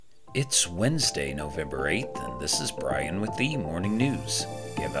It's Wednesday, November 8th, and this is Brian with the Morning News.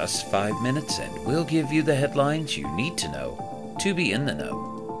 Give us 5 minutes and we'll give you the headlines you need to know to be in the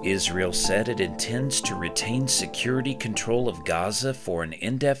know. Israel said it intends to retain security control of Gaza for an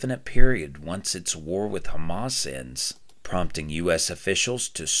indefinite period once its war with Hamas ends, prompting U.S. officials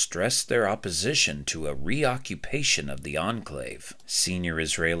to stress their opposition to a reoccupation of the enclave. Senior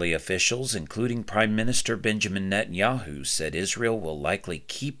Israeli officials, including Prime Minister Benjamin Netanyahu, said Israel will likely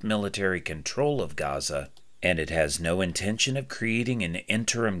keep military control of Gaza, and it has no intention of creating an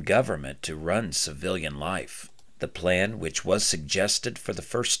interim government to run civilian life. The plan, which was suggested for the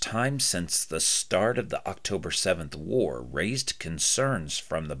first time since the start of the October 7th war, raised concerns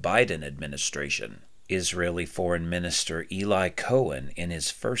from the Biden administration. Israeli Foreign Minister Eli Cohen, in his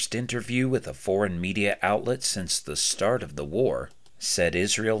first interview with a foreign media outlet since the start of the war, said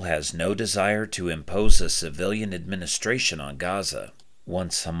Israel has no desire to impose a civilian administration on Gaza.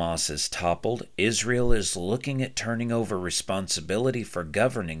 Once Hamas is toppled, Israel is looking at turning over responsibility for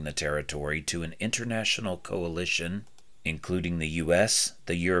governing the territory to an international coalition, including the U.S.,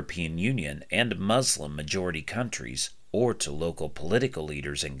 the European Union, and Muslim-majority countries, or to local political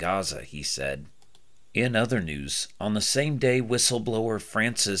leaders in Gaza, he said. In other news, on the same day whistleblower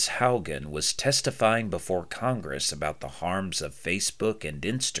Frances Haugen was testifying before Congress about the harms of Facebook and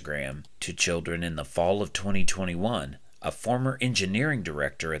Instagram to children in the fall of 2021, a former engineering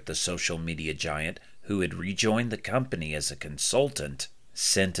director at the social media giant who had rejoined the company as a consultant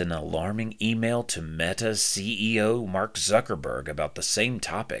sent an alarming email to Meta CEO Mark Zuckerberg about the same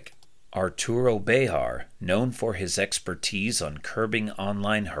topic. Arturo Bejar, known for his expertise on curbing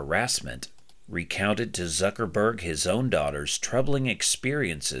online harassment, recounted to Zuckerberg his own daughter's troubling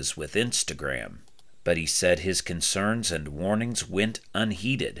experiences with Instagram. But he said his concerns and warnings went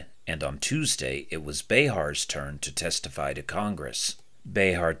unheeded, and on Tuesday it was Bejar's turn to testify to Congress.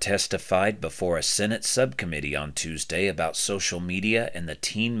 Bejar testified before a Senate subcommittee on Tuesday about social media and the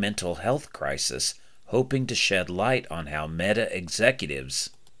teen mental health crisis, hoping to shed light on how Meta executives,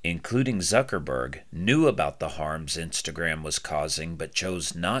 including Zuckerberg, knew about the harms Instagram was causing but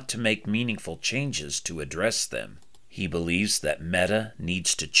chose not to make meaningful changes to address them. He believes that Meta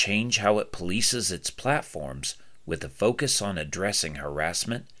needs to change how it polices its platforms with a focus on addressing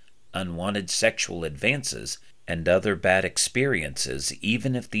harassment, unwanted sexual advances, and other bad experiences,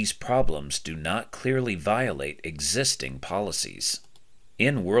 even if these problems do not clearly violate existing policies.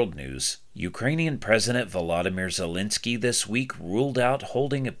 In world news, Ukrainian President Volodymyr Zelensky this week ruled out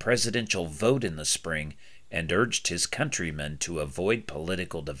holding a presidential vote in the spring and urged his countrymen to avoid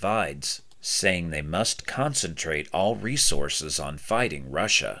political divides, saying they must concentrate all resources on fighting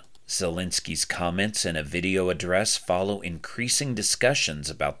Russia. Zelensky's comments in a video address follow increasing discussions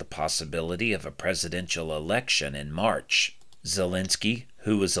about the possibility of a presidential election in March. Zelensky,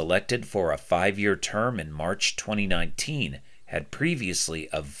 who was elected for a 5-year term in March 2019, had previously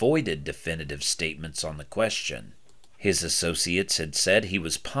avoided definitive statements on the question. His associates had said he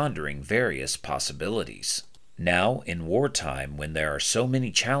was pondering various possibilities. Now, in wartime, when there are so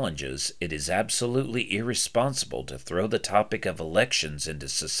many challenges, it is absolutely irresponsible to throw the topic of elections into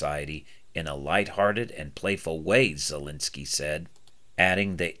society in a lighthearted and playful way, Zelensky said,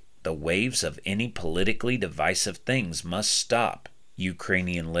 adding that the waves of any politically divisive things must stop.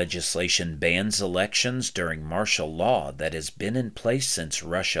 Ukrainian legislation bans elections during martial law that has been in place since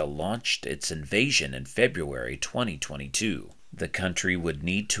Russia launched its invasion in February 2022. The country would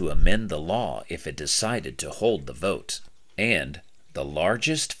need to amend the law if it decided to hold the vote. And the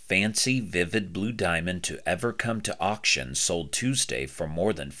largest fancy vivid blue diamond to ever come to auction sold Tuesday for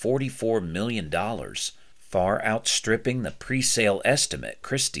more than $44 million, far outstripping the pre-sale estimate,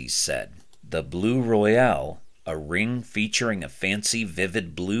 Christie's said. The Blue Royale, a ring featuring a fancy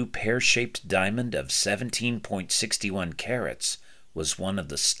vivid blue pear-shaped diamond of 17.61 carats, was one of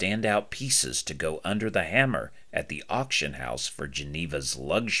the standout pieces to go under the hammer at the auction house for Geneva's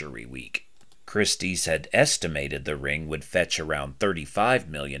Luxury Week. Christie's had estimated the ring would fetch around $35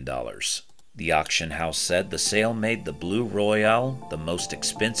 million. The auction house said the sale made the Blue Royale the most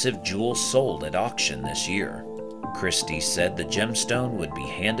expensive jewel sold at auction this year. Christie said the gemstone would be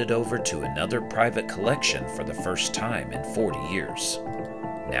handed over to another private collection for the first time in 40 years.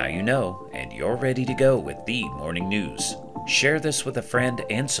 Now you know, and you're ready to go with the morning news. Share this with a friend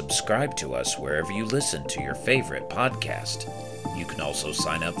and subscribe to us wherever you listen to your favorite podcast. You can also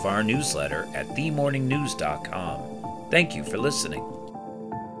sign up for our newsletter at themorningnews.com. Thank you for listening.